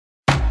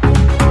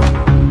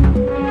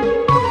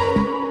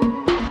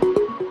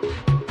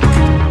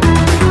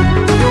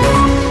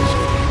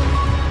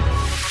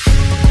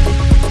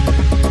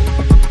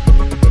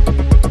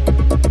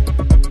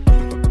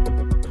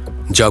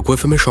জাগো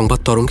এফএমের সংবাদ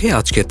তরঙ্গে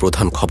আজকের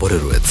প্রধান খবরে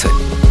রয়েছে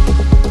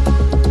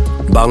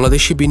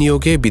বাংলাদেশি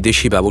বিনিয়োগে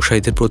বিদেশি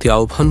ব্যবসায়ীদের প্রতি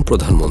আহ্বান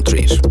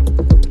প্রধানমন্ত্রীর।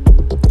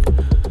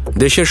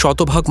 দেশের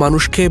শতভাগ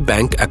মানুষকে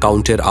ব্যাংক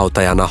অ্যাকাউন্টের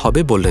আওতায় আনা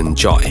হবে বললেন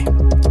জয়।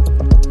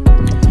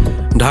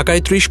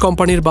 ঢাকায় ৩০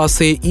 কোম্পানির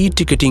বাসে ই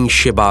টিকেটিং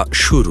সেবা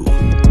শুরু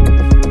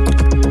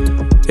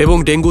এবং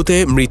ডেঙ্গুতে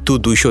মৃত্যু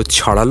 ২০০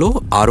 ছাড়ালো,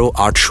 আরও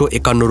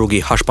 ৮৫১ রোগী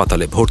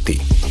হাসপাতালে ভর্তি।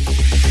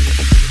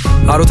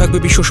 আরও থাকবে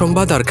বিশ্ব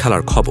সংবাদ আর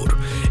খেলার খবর।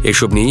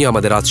 এসব নিয়েই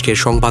আমাদের আজকের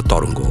সংবাদ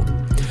তরঙ্গ।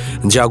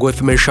 জাগো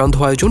এফএমের সান্ধ্য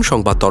আয়োজন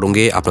সংবাদ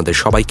তরঙ্গে আপনাদের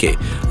সবাইকে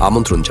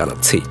আমন্ত্রণ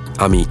জানাচ্ছি।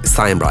 আমি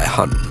সায়েম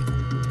রায়হান।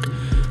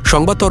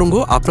 সংবাদ তরঙ্গ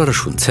আপনারা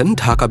শুনছেন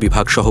ঢাকা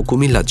বিভাগ সহ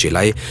কুমিল্লা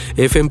জেলায়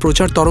এফএম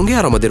প্রচার তরঙ্গে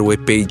আর আমাদের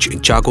ওয়েব পেজ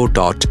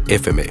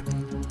jago.fm এ।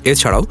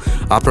 এছাড়াও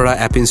আপনারা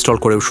অ্যাপ ইনস্টল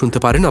করেও শুনতে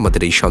পারেন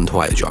আমাদের এই সান্ধ্য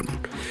আয়োজন।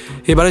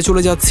 এবারে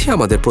চলে যাচ্ছি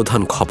আমাদের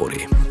প্রধান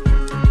খবরে।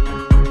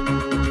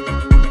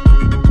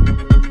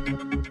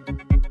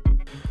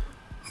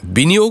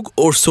 বিনিয়োগ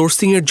ও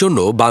সোর্সিংয়ের জন্য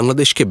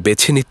বাংলাদেশকে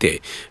বেছে নিতে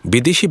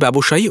বিদেশি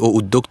ব্যবসায়ী ও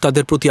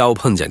উদ্যোক্তাদের প্রতি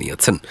আহ্বান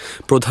জানিয়েছেন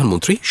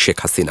প্রধানমন্ত্রী শেখ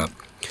হাসিনা।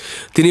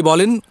 তিনি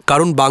বলেন,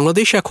 কারণ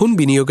বাংলাদেশ এখন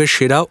বিনিয়োগের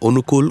সেরা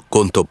অনুকূল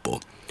গন্তব্য।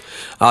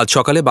 আজ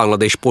সকালে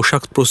বাংলাদেশ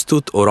পোশাক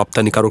প্রস্তুত ও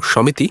রপ্তানিকারক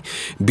সমিতি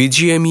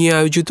বিজিএমইএ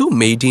আয়োজিত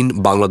মেড ইন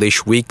বাংলাদেশ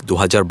উইক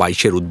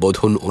 ২০২২-এর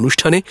উদ্বোধন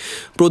অনুষ্ঠানে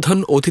প্রধান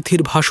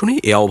অতিথির ভাষণে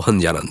এ আহ্বান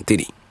জানান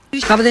তিনি।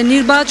 আমাদের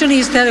নির্বাচনী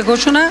ইশতেহারের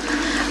ঘোষণা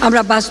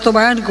আমরা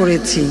বাস্তবায়ন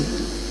করেছি।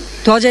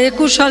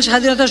 ২০২১ সাল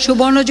স্বাধীনতার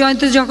সুবর্ণ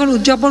জয়ন্তী যখন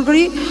উদযাপন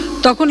করি,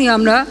 তখনই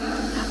আমরা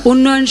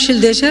উন্নয়নশীল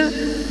দেশের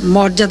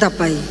মর্যাদা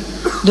পাই।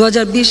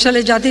 ২০২০ সালে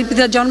জাতির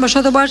পিতার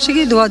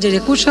জন্মশতবার্ষিকী,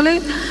 ২০২১ সালে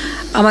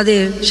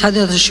আমাদের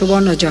স্বাধীনতার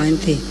সুবর্ণ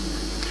জয়ন্তী।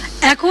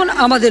 এখন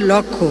আমাদের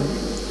লক্ষ্য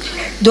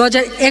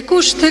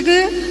 ২০২১ থেকে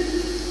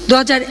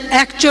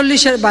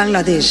 ২০৪১-এর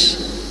বাংলাদেশ।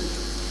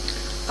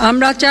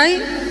 আমরা চাই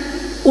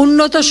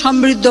উন্নত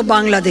সমৃদ্ধ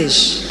বাংলাদেশ।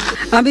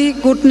 আমি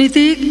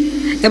কূটনীতিক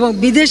এবং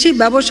বিদেশি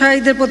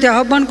ব্যবসায়ীদের প্রতি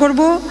আহ্বান করব,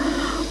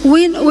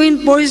 উইন উইন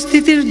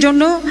পরিস্থিতির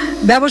জন্য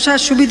ব্যবসার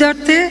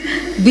সুবিধার্থে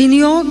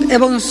বিনিয়োগ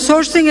এবং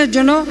সোর্সিংয়ের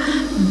জন্য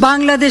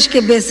বাংলাদেশকে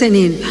বেছে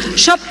নিন।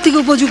 সবথেকে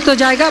উপযুক্ত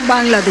জায়গা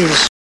বাংলাদেশ।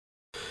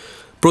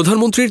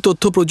 প্রধানমন্ত্রীর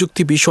তথ্য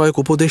প্রযুক্তি বিষয়ক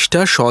উপদেষ্টা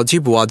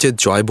সজীব ওয়াজেদ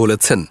জয়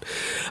বলেছেন,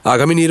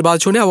 আগামী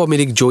নির্বাচনে আওয়ামী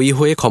লীগ জয়ী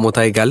হয়ে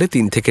ক্ষমতায় গেলে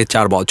 ৩ থেকে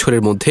 ৪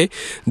 বছরের মধ্যে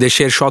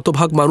দেশের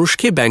শতভাগ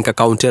মানুষকে ব্যাংক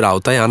অ্যাকাউন্টের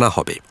আওতায় আনা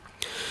হবে।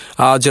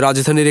 আজ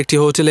রাজধানীর একটি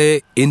হোটেলে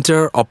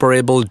ইন্টার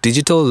অপারেবল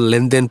ডিজিটাল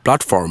লেনদেন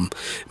প্ল্যাটফর্ম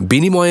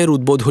বিনিময়ের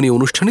উদ্বোধনী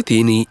অনুষ্ঠানে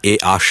তিনি এ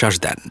আশ্বাস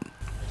দেন।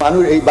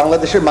 এই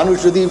বাংলাদেশের মানুষ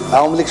যদি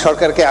আওয়ামী লীগ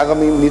সরকারকে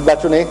আগামী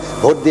নির্বাচনে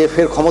ভোট দিয়ে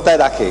ফের ক্ষমতায়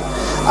রাখে,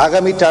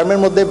 আগামী টার্মের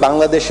মধ্যে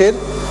বাংলাদেশের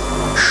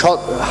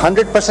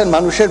 100%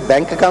 মানুষের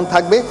ব্যাংক অ্যাকাউন্ট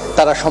থাকবে,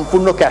 তারা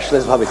সম্পূর্ণ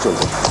ক্যাশলেস ভাবে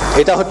চলবে।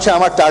 এটা হচ্ছে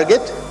আমার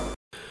টার্গেট।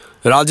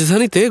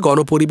 রাজধানীতে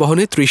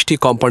গণপরিবহনে ৩০টি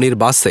কোম্পানির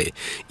বাসে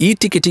ই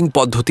টিকেটিং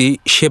পদ্ধতি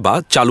সেবা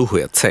চালু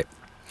হয়েছে।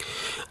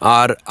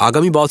 আর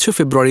আগামী বছর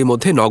ফেব্রুয়ারির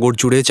মধ্যে নগর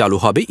জুড়ে চালু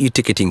হবে ই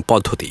টিকেটিং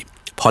পদ্ধতি।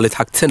 ফলে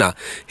থাকছে না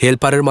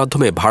হেলপারের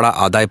মাধ্যমে ভাড়া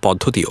আদায়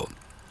পদ্ধতিও।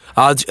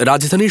 আজ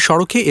রাজধানীর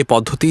সড়কে এ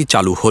পদ্ধতি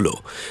চালু হল।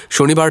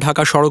 শনিবার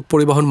ঢাকা সড়ক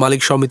পরিবহন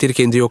মালিক সমিতির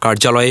কেন্দ্রীয়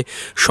কার্যালয়ে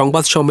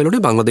সংবাদ সম্মেলনে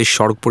বাংলাদেশ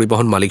সড়ক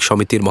পরিবহন মালিক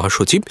সমিতির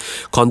মহাসচিব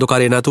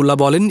খন্দকার এনায়েতুল্লাহ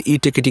বলেন, ই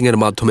টিকেটিংয়ের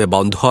মাধ্যমে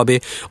বন্ধ হবে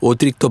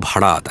অতিরিক্ত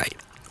ভাড়া আদায়,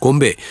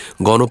 কমবে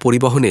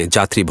গণপরিবহনে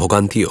যাত্রী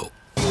ভোগান্তিও।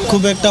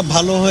 খুব একটা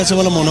ভালো হয়েছে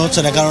বলে মনে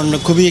হচ্ছে না, কারণ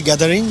খুবই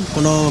গ্যাদারিং,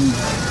 কোনো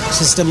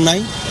সিস্টেম নাই।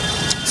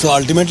 সো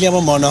আলটিমেটলি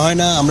আমার মনে হয়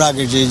না আমরা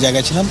আগে যে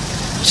জায়গায় ছিলাম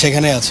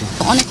সেখানে আছি।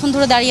 অনেকক্ষণ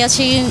ধরে দাঁড়িয়ে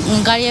আছি,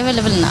 গাড়ি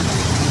অ্যাভেলেবেল না।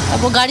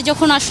 তারপর গাড়ি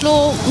যখন আসলো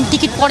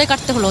টিকিট পরে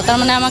কাটতে হলো, তার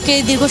মানে আমাকে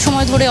দীর্ঘ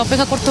সময় ধরে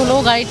অপেক্ষা করতে হলো।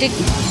 গাড়িতে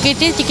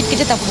টিকিট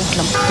কেটে তারপর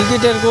উঠলাম।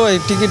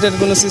 টিকিটের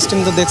কোনো সিস্টেম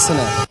তো দেখছে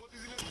না।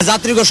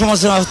 যাত্রীর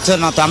সমস্যা হচ্ছে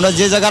না, তো আমরা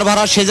যে জায়গার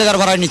ভাড়া সেই জায়গার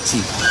ভাড়া নিচ্ছি।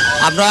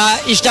 আমরা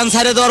স্ট্যান্ড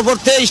ছাড়ে দেওয়ার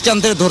পড়তে স্ট্যান্ড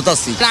থেকে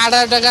ধরতেছি।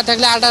 18 টাকা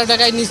থাকলে 18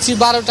 টাকায় নিচ্ছি,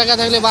 12 টাকা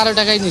থাকলে 12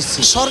 টাকায় নিচ্ছি।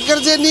 সরকার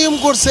যে নিয়ম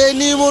করছে এই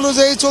নিয়ম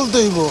অনুযায়ী চলতে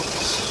হইব।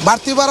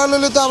 বাড়তি ভাড়া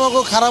লইলে তো আমাকে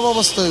খারাপ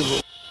অবস্থা হইব।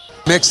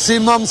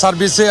 ম্যাক্সিমাম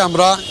সার্ভিসে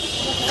আমরা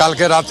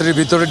কালকে রাত্রির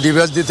ভিতরে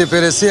ডিভাইস দিতে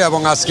পেরেছি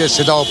এবং আজকে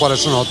সেটা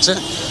অপারেশন হচ্ছে।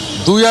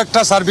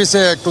 2-1টা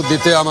সার্ভিসে একটু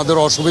দিতে আমাদের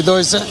অসুবিধা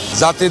হয়েছে।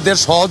 যাত্রীদের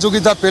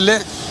সহযোগিতা পেলে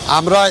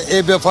আমরা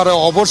এই ব্যাপারে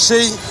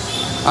অবশ্যই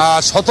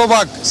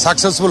শতভাগ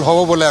সাকসেসফুল হব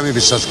বলে আমি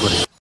বিশ্বাস করি।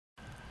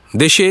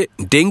 দেশে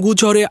ডেঙ্গু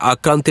জ্বরে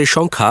আক্রান্তের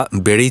সংখ্যা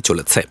বেড়েই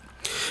চলেছে,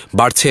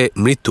 বাড়ছে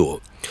মৃত্যুও।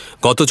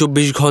 গত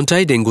 ২৪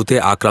 ঘণ্টায় ডেঙ্গুতে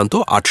আক্রান্ত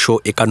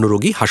 ৮৫১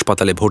 রোগী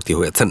হাসপাতালে ভর্তি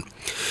হয়েছেন।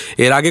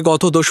 এর আগে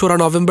গত ২রা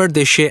নভেম্বর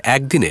দেশে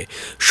একদিনে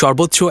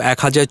সর্বোচ্চ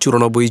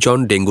 ১,০৯৪ জন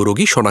ডেঙ্গু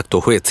রোগী শনাক্ত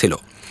হয়েছিল।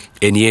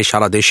 এ নিয়ে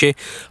সারা দেশে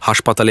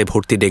হাসপাতালে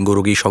ভর্তি ডেঙ্গু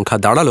রোগীর সংখ্যা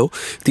দাঁড়ালো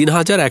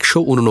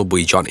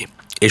 ৩,১৮৯ জনে।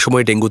 এ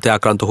সময় ডেঙ্গুতে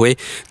আক্রান্ত হয়ে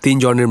 ৩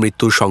 জনের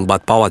মৃত্যুর সংবাদ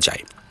পাওয়া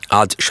যায়।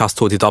 আজ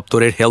স্বাস্থ্য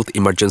অধিদপ্তরের হেলথ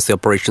ইমার্জেন্সি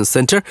অপারেশন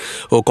সেন্টার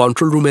ও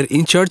কন্ট্রোল রুমের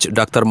ইনচার্জ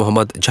ডাক্তার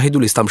মোহাম্মদ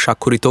জাহিদুল ইসলাম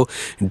স্বাক্ষরিত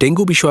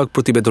ডেঙ্গু বিষয়ক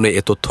প্রতিবেদনে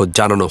এ তথ্য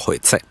জানানো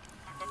হয়েছে।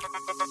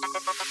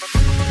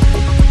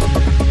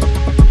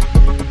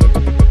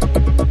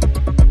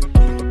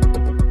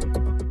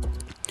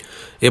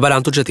 এবার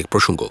আন্তর্জাতিক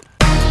প্রসঙ্গ।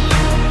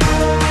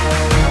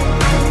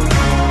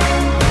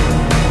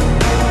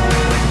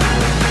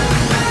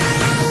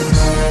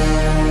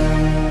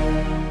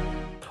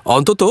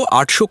 অন্তত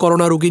 800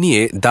 করোনা রোগী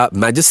নিয়ে দ্য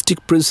ম্যাজেস্টিক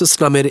প্রিন্সেস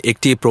নামের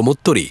একটি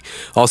প্রমোত্তরী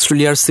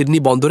অস্ট্রেলিয়ার সিডনি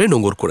বন্দরে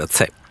নোঙর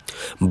করেছে।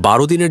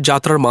 12 দিনের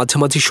যাত্রার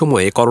মাঝামাঝি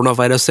সময়ে করোনা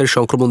ভাইরাসের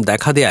সংক্রমণ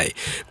দেখা দেয়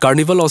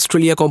কার্নিভাল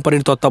অস্ট্রেলিয়া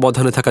কোম্পানির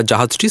তত্ত্বাবধানে থাকা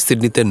জাহাজটি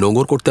সিডনিতে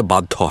নোঙর করতে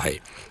বাধ্য হয়।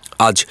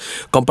 আজ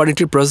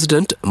কোম্পানিটির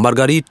প্রেসিডেন্ট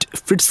মার্গারিট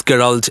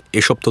ফিটজগেরাল্ড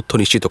এসব তথ্য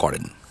নিশ্চিত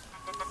করেন।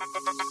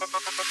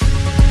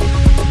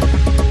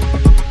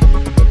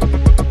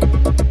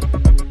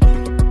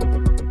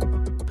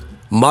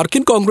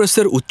 মার্কিন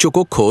কংগ্রেসের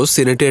উচ্চকক্ষ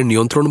সিনেটের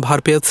নিয়ন্ত্রণভার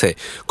পেয়েছে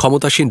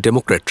ক্ষমতাসীন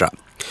ডেমোক্র্যাটরা।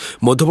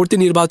 মধ্যবর্তী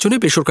নির্বাচনে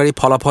বেসরকারি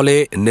ফলাফলে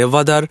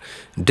নেভাদার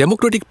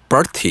ডেমোক্রেটিক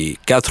প্রার্থী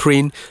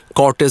ক্যাথরিন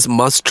কর্টেজ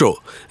মাস্ট্রো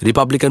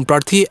রিপাবলিকান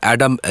প্রার্থী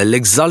অ্যাডাম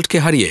লেক্সাল্টকে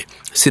হারিয়ে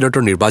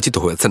সিনেটর নির্বাচিত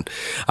হয়েছেন।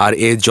 আর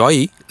এ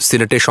জয়ই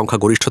সিনেটের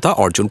সংখ্যাগরিষ্ঠতা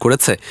অর্জন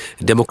করেছে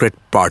ডেমোক্র্যাট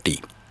পার্টি।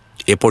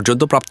 এ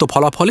পর্যন্ত প্রাপ্ত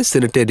ফলাফলে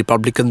সিনেটে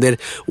রিপাবলিকানদের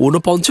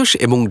 49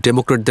 এবং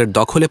ডেমোক্র্যাটদের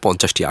দখলে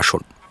 50টি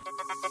আসন।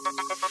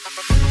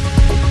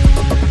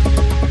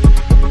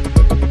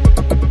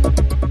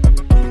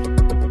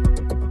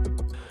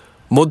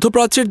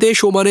 মধ্যপ্রাচ্যের দেশ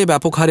ওমানে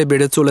ব্যাপক হারে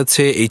বেড়ে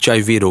চলেছে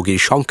এইচআইভি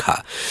রোগীর সংখ্যা।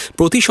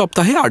 প্রতি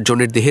সপ্তাহে 8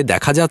 জনের দেহে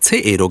দেখা যাচ্ছে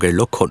এই রোগের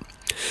লক্ষণ।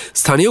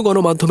 স্থানীয়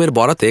গণমাধ্যমের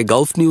বরাতে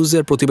গালফ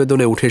নিউজের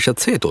প্রতিবেদনে উঠে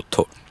এসেছে এ তথ্য।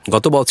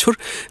 গত বছর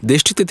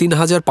দেশটিতে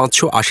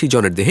 3580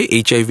 জনের দেহে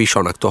এইচআইভি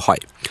শনাক্ত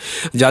হয়,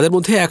 যাদের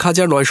মধ্যে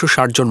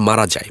 1960 জন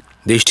মারা যায়।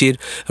 দেশটির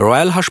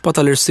রয়্যাল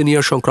হাসপাতালের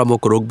সিনিয়র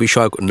সংক্রামক রোগ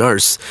বিষয়ক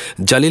নার্স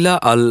জালিলা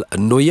আল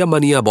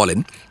নৈয়ামানিয়া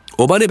বলেন,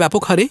 ওমানে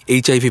ব্যাপক হারে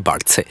এইচআইভি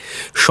বাড়ছে।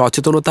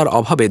 সচেতনতার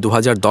অভাবে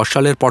 2010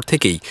 সালের পর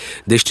থেকেই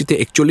দেশটিতে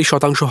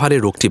 41% হারে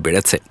রোগটি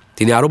বেড়েছে।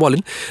 তিনি আরও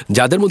বলেন,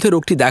 যাদের মধ্যে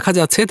রোগটি দেখা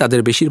যাচ্ছে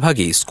তাদের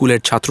বেশিরভাগই স্কুলের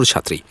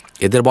ছাত্রছাত্রী।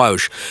 এদের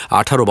বয়স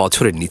 18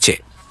 বছরের নিচে।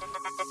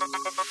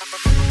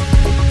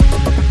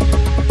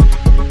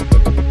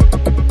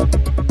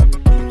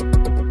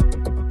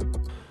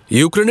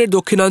 ইউক্রেনের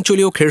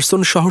দক্ষিণাঞ্চলীয়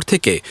খেরসন শহর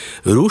থেকে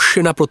রুশ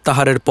সেনা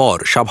প্রত্যাহারের পর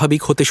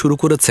স্বাভাবিক হতে শুরু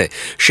করেছে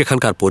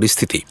সেখানকার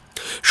পরিস্থিতি।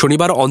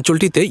 শনিবার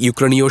অঞ্চলটিতে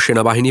ইউক্রেনীয়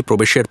সেনাবাহিনী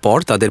প্রবেশের পর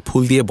তাদের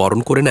ফুল দিয়ে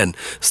বরণ করে নেন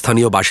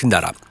স্থানীয়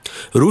বাসিন্দারা।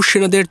 রুশ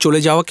সেনাদের চলে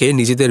যাওয়াকে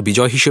নিজেদের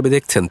বিজয় হিসেবে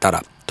দেখছেন তারা।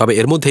 তবে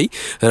এর মধ্যেই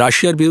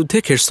রাশিয়ার বিরুদ্ধে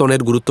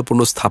খেরসনের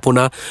গুরুত্বপূর্ণ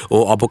স্থাপনা ও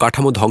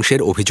অবকাঠামো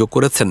ধ্বংসের অভিযোগ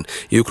করেছেন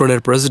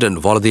ইউক্রেনের প্রেসিডেন্ট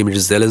ভলোদিমির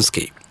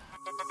জেলেনস্কি।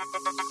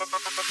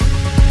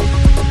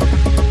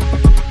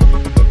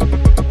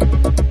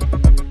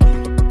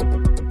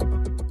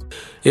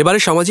 এবারে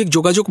সামাজিক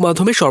যোগাযোগ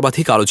মাধ্যমে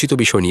সর্বাধিক আলোচিত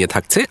বিষয় নিয়ে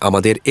থাকছে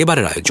আমাদের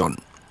এবারের আয়োজন।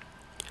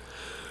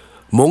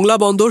 মোংলা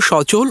বন্দর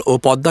সচল ও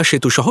পদ্মা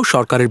সেতু সহ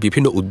সরকারের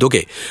বিভিন্ন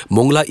উদ্যোগে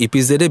মোংলা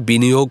ইপিজেডে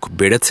বিনিয়োগ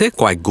বেড়েছে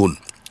কয়েক গুণ।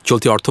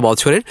 চলতি অর্থ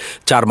বছরের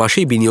 4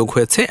 মাসেই বিনিয়োগ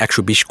হয়েছে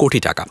 120 কোটি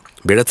টাকা।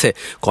 বেড়েছে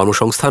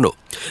কর্মসংস্থানও।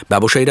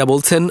 ব্যবসায়ীরা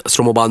বলছেন,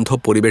 শ্রমবান্ধব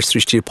পরিবেশ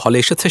সৃষ্টির ফলে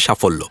এসেছে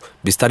সাফল্য।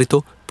 বিস্তারিত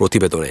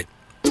প্রতিবেদনে।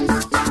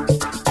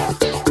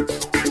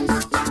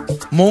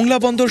 মোংলা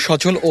বন্দর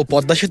সচল ও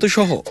পদ্মা সেতু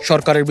সহ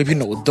সরকারের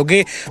বিভিন্ন উদ্যোগে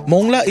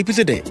মোংলা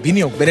ইপিজেডে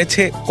বিনিয়োগ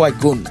বেড়েছে কয়েক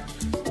গুণ।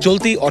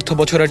 চলতি অর্থ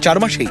বছরের 4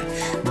 মাসেই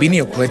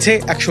বিনিয়োগ হয়েছে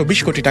 120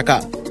 কোটি টাকা।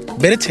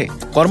 বেড়েছে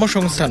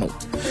কর্মসংস্থানও।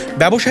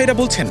 ব্যবসায়ীরা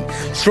বলছেন,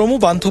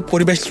 শ্রমবান্ধব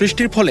পরিবেশ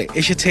সৃষ্টির ফলে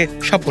এসেছে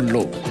সাফল্য।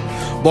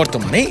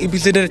 বর্তমানে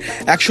ইপিজেডের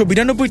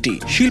 192টি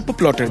শিল্প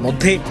প্লটের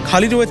মধ্যে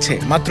খালি রয়েছে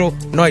মাত্র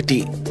 9টি।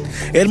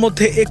 এর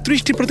মধ্যে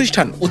 31টি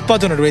প্রতিষ্ঠান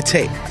উৎপাদনে রয়েছে।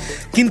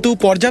 কিন্তু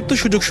পর্যাপ্ত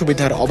সুযোগ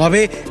সুবিধার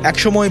অভাবে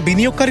একসময়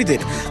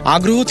বিনিয়োগকারীদের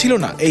আগ্রহ ছিল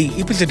না এই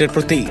ইপিজেডের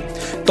প্রতি।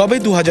 তবে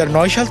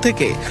 2009 সাল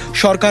থেকে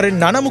সরকারের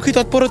নানামুখী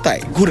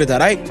তৎপরতায় ঘুরে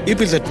দাঁড়ায়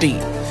ইপিজেডটি।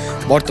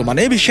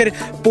 বর্তমানে বিশ্বের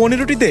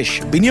 15টি দেশ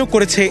বিনিয়োগ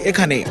করেছে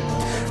এখানে।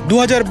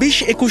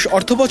 2020-21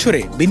 অর্থ বছরে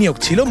বিনিয়োগ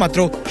ছিল মাত্র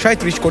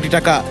 37 কোটি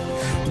টাকা।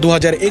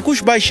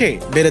 2021-22-এ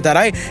বেড়ে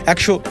দাঁড়ায়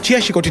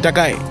 186 কোটি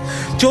টাকায়।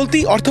 চলতি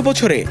অর্থ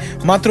বছরে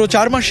মাত্র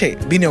 4 মাসে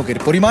বিনিয়োগের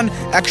পরিমাণ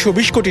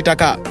 120 কোটি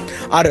টাকা।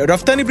 আর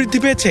রফতানি বৃদ্ধি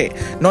পেয়েছে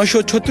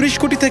 936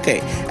 কোটি থেকে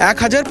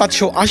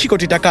 1580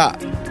 কোটি টাকা।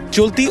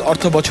 চলতি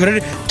অর্থ বছরের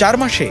 4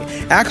 মাসে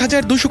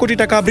 1200 কোটি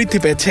টাকা বৃদ্ধি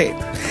পেয়েছে।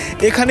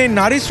 এখানে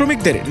নারী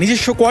শ্রমিকদের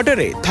নিজস্ব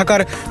কোয়ার্টারে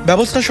থাকার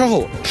ব্যবস্থা সহ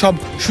সব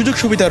সুযোগ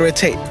সুবিধা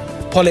রয়েছে।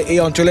 ফলে এই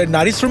অঞ্চলের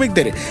নারী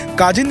শ্রমিকদের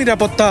কাজের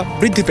নিরাপত্তা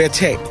বৃদ্ধি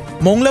পেয়েছে।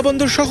 মোংলা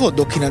বন্দর সহ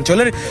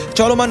দক্ষিণাঞ্চলের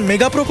চলমান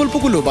মেগা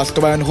প্রকল্পগুলো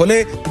বাস্তবায়ন হলে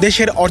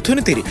দেশের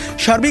অর্থনীতির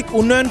সার্বিক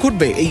উন্নয়ন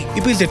ঘটবে এই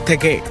ইপিজেড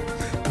থেকে।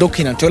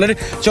 দক্ষিণাঞ্চলের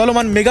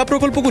চলমান মেগা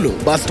প্রকল্পগুলো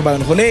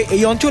বাস্তবায়ন হলে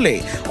এই অঞ্চলে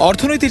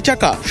অর্থনীতির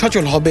চাকা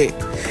সচল হবে।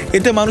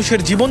 এতে মানুষের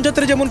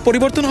জীবনযাত্রা যেমন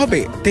পরিবর্তন হবে,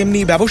 তেমনি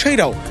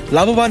ব্যবসায়ীরাও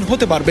লাভবান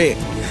হতে পারবে।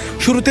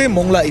 শুরুতে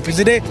মোংলা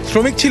ইপিজেডে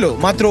শ্রমিক ছিল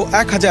মাত্র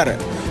 1000।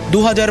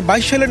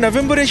 2022 সালের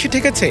নভেম্বরে এসে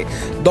ঠেকেছে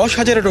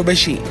 10,000-এরও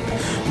বেশি।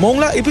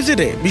 মোংলা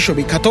ইপিজেডে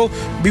বিশ্ববিখ্যাত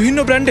বিভিন্ন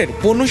ব্র্যান্ডের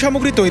পণ্য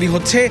সামগ্রী তৈরি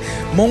হচ্ছে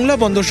মোংলা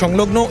বন্দর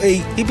সংলগ্ন এই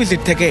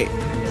ইপিজেড থেকে।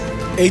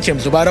 HM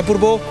জুবাইর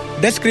পূর্ব,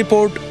 desk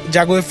report,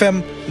 Jago FM,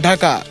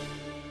 Dhaka.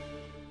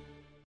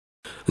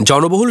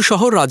 জনবহুল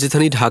শহর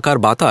রাজধানী ঢাকার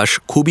বাতাস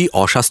খুবই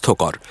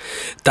অস্বাস্থ্যকর।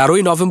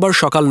 13 নভেম্বর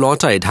সকাল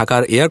 9টায়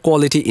ঢাকার air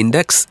quality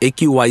index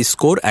AQI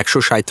score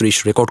 137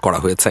 record করা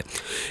হয়েছে।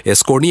 এ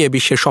স্কোর নিয়ে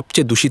বিশ্বের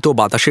সবচেয়ে দূষিত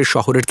বাতাসের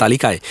শহরের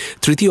তালিকায়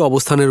 3য়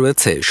অবস্থানে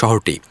রয়েছে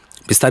শহরটি।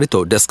 বিস্তারিত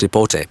ডেস্ক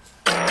রিপোর্টে।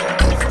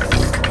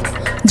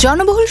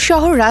 জনবহুল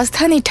শহর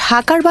রাজধানী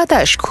ঢাকার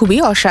বাতাস খুবই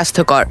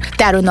অস্বাস্থ্যকর।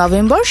 13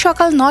 নভেম্বর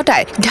সকাল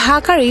 9টায়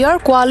ঢাকার air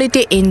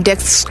quality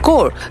index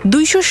score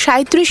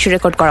 237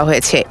 record করা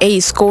হয়েছে। এই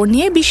স্কোর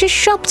নিয়ে বিশ্বের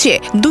সবচেয়ে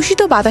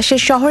দূষিত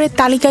বাতাসের শহরের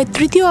তালিকায়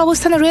তৃতীয়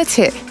অবস্থানে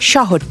রয়েছে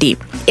শহরটি।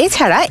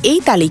 এছাড়া এই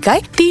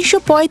তালিকায়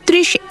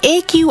 335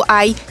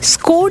 AQI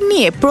স্কোর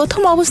নিয়ে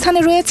প্রথম অবস্থানে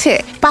রয়েছে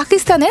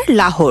পাকিস্তানের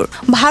লাহোর।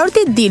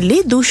 ভারতের দিল্লি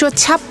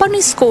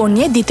 256 স্কোর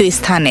নিয়ে দ্বিতীয়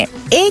স্থানে।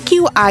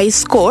 AQI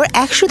স্কোর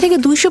 100 থেকে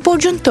 200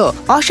 পর্যন্ত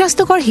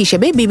অস্বাস্থ্যকর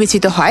হিসেবে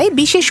বিবেচিত হয়,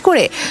 বিশেষ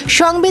করে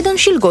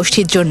সংবেদনশীল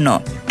গোষ্ঠীর জন্য।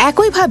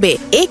 একইভাবে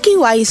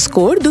AQI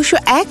স্কোর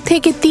 201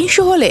 থেকে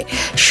 300 হলে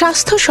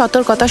স্বাস্থ্য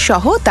সতর্কতা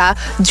সহ তা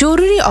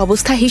জরুরি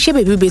অবস্থা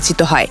হিসেবে বিবেচিত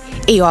হয়।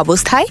 এই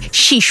অবস্থায়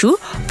শিশু,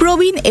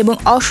 প্রবীণ এবং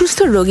অসুস্থ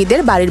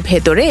রোগীদের বাড়ির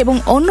ভেতরে এবং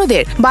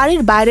অন্যদের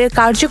বাড়ির বাইরের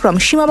কার্যক্রম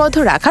সীমাবদ্ধ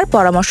রাখার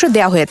পরামর্শ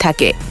দেওয়া হয়ে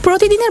থাকে।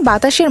 প্রতিদিনের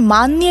বাতাসের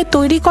মান নিয়ে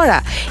তৈরি করা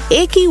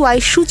AQI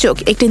সূচক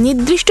একটি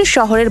নির্দিষ্ট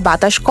শহরের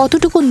বাতাস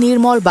কতটুকু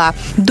নির্মল বা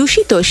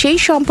দূষিত সেই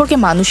সম্পর্কে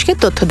মানুষকে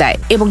তথ্য দেয়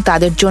এবং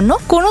তাদের জন্য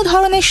কোনো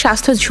ধরনের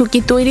স্বাস্থ্য ঝুঁকি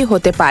তৈরি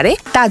হতে পারে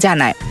তা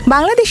জানায়।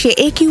 বাংলাদেশে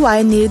AQI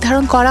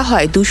নির্ধারণ করা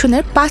হয়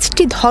দূষণের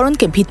 5টি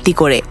ধরনকে ভিত্তি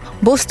করে: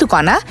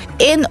 বস্তুকণা,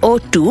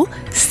 NO2,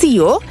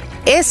 CO,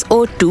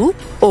 SO2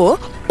 ও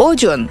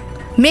ওজোন।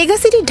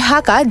 মেগাসিটি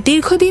ঢাকা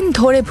দীর্ঘদিন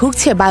ধরে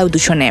ভুগছে বায়ু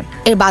দূষণে।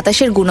 এর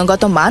বাতাসের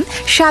গুণগত মান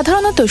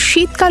সাধারণত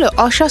শীতকালে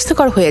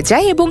অস্বাস্থ্যকর হয়ে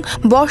যায় এবং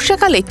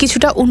বর্ষাকালে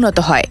কিছুটা উন্নত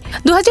হয়।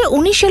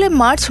 2019 সালের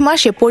মার্চ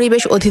মাসে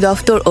পরিবেশ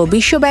অধিদপ্তর ও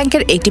বিশ্ব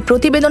ব্যাংকের একটি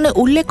প্রতিবেদনে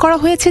উল্লেখ করা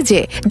হয়েছে যে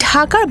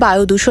ঢাকার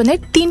বায়ু দূষণের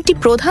 3টি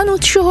প্রধান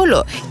উৎস হল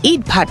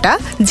ইটভাটা,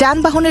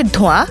 যানবাহনের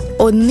ধোঁয়া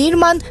ও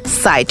নির্মাণ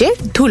সাইটের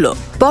ধুলো।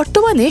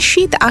 বর্তমানে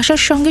শীত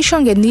আসার সঙ্গে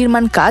সঙ্গে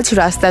নির্মাণ কাজ,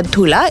 রাস্তার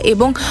ধুলা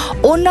এবং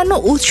অন্যান্য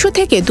উৎস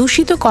থেকে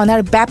দূষিত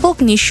কণার ব্যাপক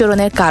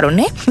নিঃসরণের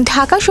কারণে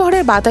ঢাকা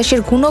শহরের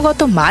বাতাসের গুণগত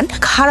মান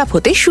খারাপ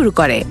হতে শুরু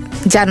করে।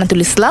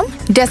 Jannatul Islam,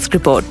 desk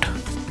report.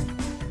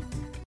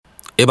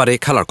 এবারে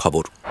খেলার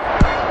খবর।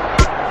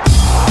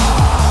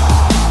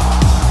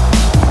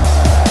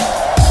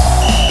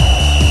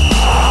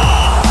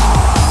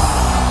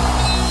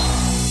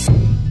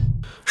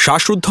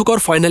 শ্বাসরুদ্ধকর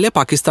ফাইনালে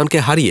পাকিস্তানকে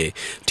হারিয়ে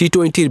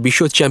টি-20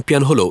 বিশ্ব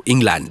চ্যাম্পিয়ন হল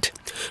ইংল্যান্ড।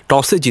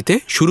 টসে জিতে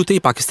শুরুতেই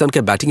পাকিস্তানকে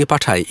ব্যাটিংয়ে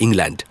পাঠায়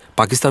ইংল্যান্ড।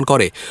 পাকিস্তান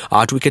করে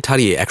 8 উইকেট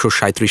হারিয়ে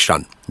 137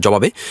 রান।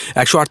 জবাবে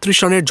 138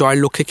 রানের জয়ের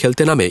লক্ষ্যে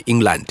খেলতে নামে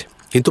ইংল্যান্ড।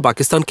 কিন্তু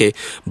পাকিস্তানকে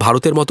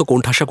ভারতের মতো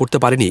কোণঠাসা করতে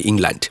পারেনি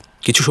ইংল্যান্ড।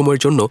 কিছু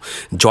সময়ের জন্য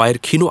জয়ের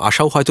ক্ষীণ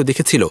আশাও হয়তো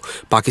দেখেছিল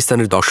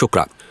পাকিস্তানের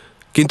দর্শকরা,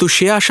 কিন্তু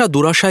সে আশা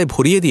দুরাশায়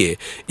ভরিয়ে দিয়ে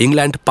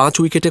ইংল্যান্ড 5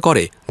 উইকেটে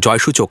করে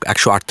জয়সূচক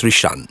 138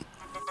 রান।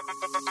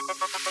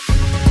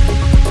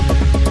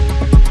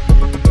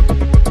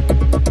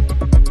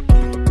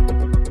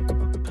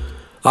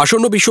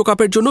 আসন্ন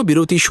বিশ্বকাপের জন্য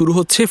বিরতি শুরু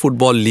হচ্ছে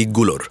ফুটবল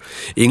লিগগুলোর।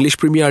 ইংলিশ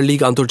প্রিমিয়ার লিগ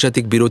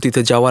আন্তর্জাতিক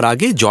বিরতিতে যাওয়ার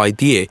আগে জয়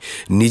দিয়ে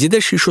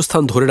নিজেদের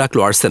শীর্ষস্থান ধরে রাখল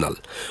আর্সেনাল।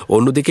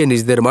 অন্যদিকে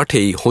নিজেদের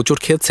মাঠেই হোঁচট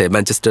খেয়েছে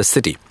ম্যানচেস্টার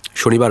সিটি।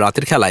 শনিবার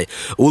রাতের খেলায়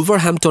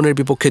উলভারহ্যাম্পটনের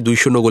বিপক্ষে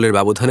 2-0 গোলের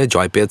ব্যবধানে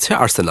জয় পেয়েছে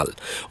আর্সেনাল।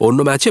 অন্য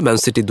ম্যাচে ম্যান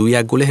সিটি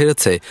 2-1 গোলে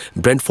হেরেছে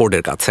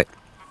ব্রেন্টফোর্ডের কাছে।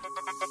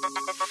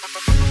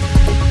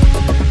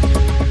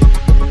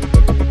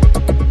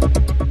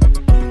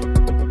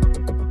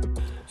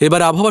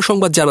 এবার আবহাওয়া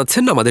সংবাদ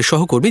জানাচ্ছেন আমাদের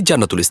সহকর্মী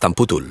জান্নাতুল ইসলাম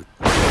পুতুল।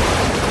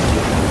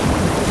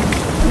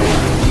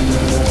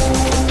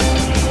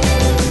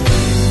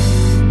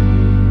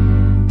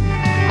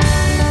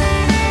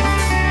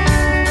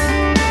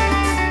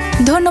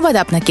 ধন্যবাদ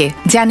আপনাকে।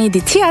 জানিয়ে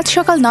দিচ্ছি আজ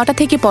সকাল 9টা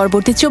থেকে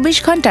পরবর্তী 24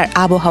 ঘন্টার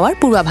আবহাওয়ার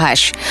পূর্বাভাস।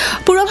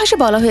 পূর্বাভাসে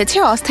বলা হয়েছে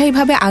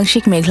অস্থায়ীভাবে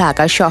আংশিক মেঘলা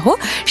আকাশ সহ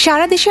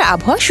সারা দেশে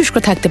আবহাওয়া শুষ্ক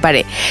থাকতে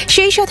পারে।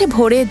 সেই সাথে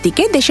ভোরের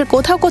দিকে দেশের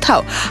কোথাও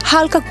কোথাও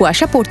হালকা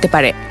কুয়াশা পড়তে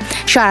পারে।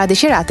 সারা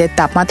দেশে রাতের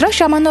তাপমাত্রা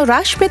সামান্য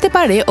হ্রাস পেতে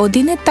পারে ও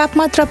দিনের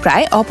তাপমাত্রা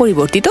প্রায়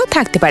অপরিবর্তিত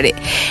থাকতে পারে।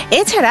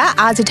 এছাড়া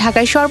আজ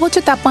ঢাকায় সর্বোচ্চ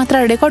তাপমাত্রা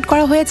রেকর্ড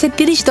করা হয়েছে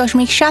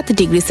 30.7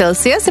 ডিগ্রি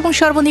সেলসিয়াস এবং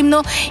সর্বনিম্ন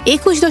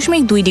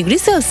 21.2 ডিগ্রি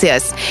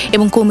সেলসিয়াস,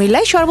 এবং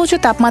কুমিল্লায় সর্বোচ্চ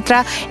তাপমাত্রা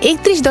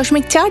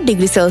 31.4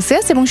 ডিগ্রি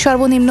সেলসিয়াস এবং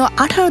সর্বনিম্ন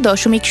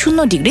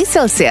 18.0 ডিগ্রি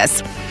সেলসিয়াস।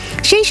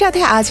 সেই সাথে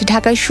আজ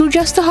ঢাকায়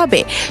সূর্যাস্ত হবে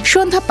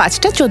সন্ধ্যা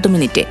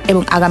 5:14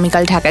 এবং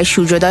আগামীকাল ঢাকায়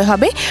সূর্যোদয়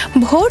হবে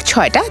ভোর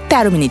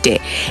 6:13।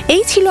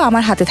 এই ছিল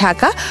আমার হাতে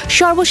থাকা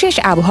সর্বশেষ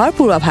আবহাওয়ার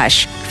পূর্বাভাস।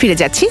 ফিরে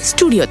যাচ্ছি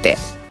স্টুডিওতে।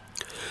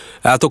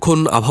 এতক্ষণ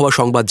আবহাওয়া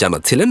সংবাদ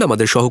জানাচ্ছিলেন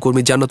আমাদের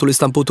সহকর্মী জান্নাতুল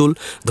ইসলাম পুতুল।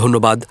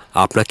 ধন্যবাদ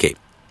আপনাকে।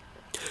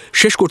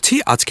 শেষ করছি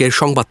আজকের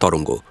সংবাদ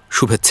তরঙ্গ।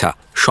 শুভেচ্ছা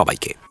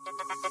সবাইকে।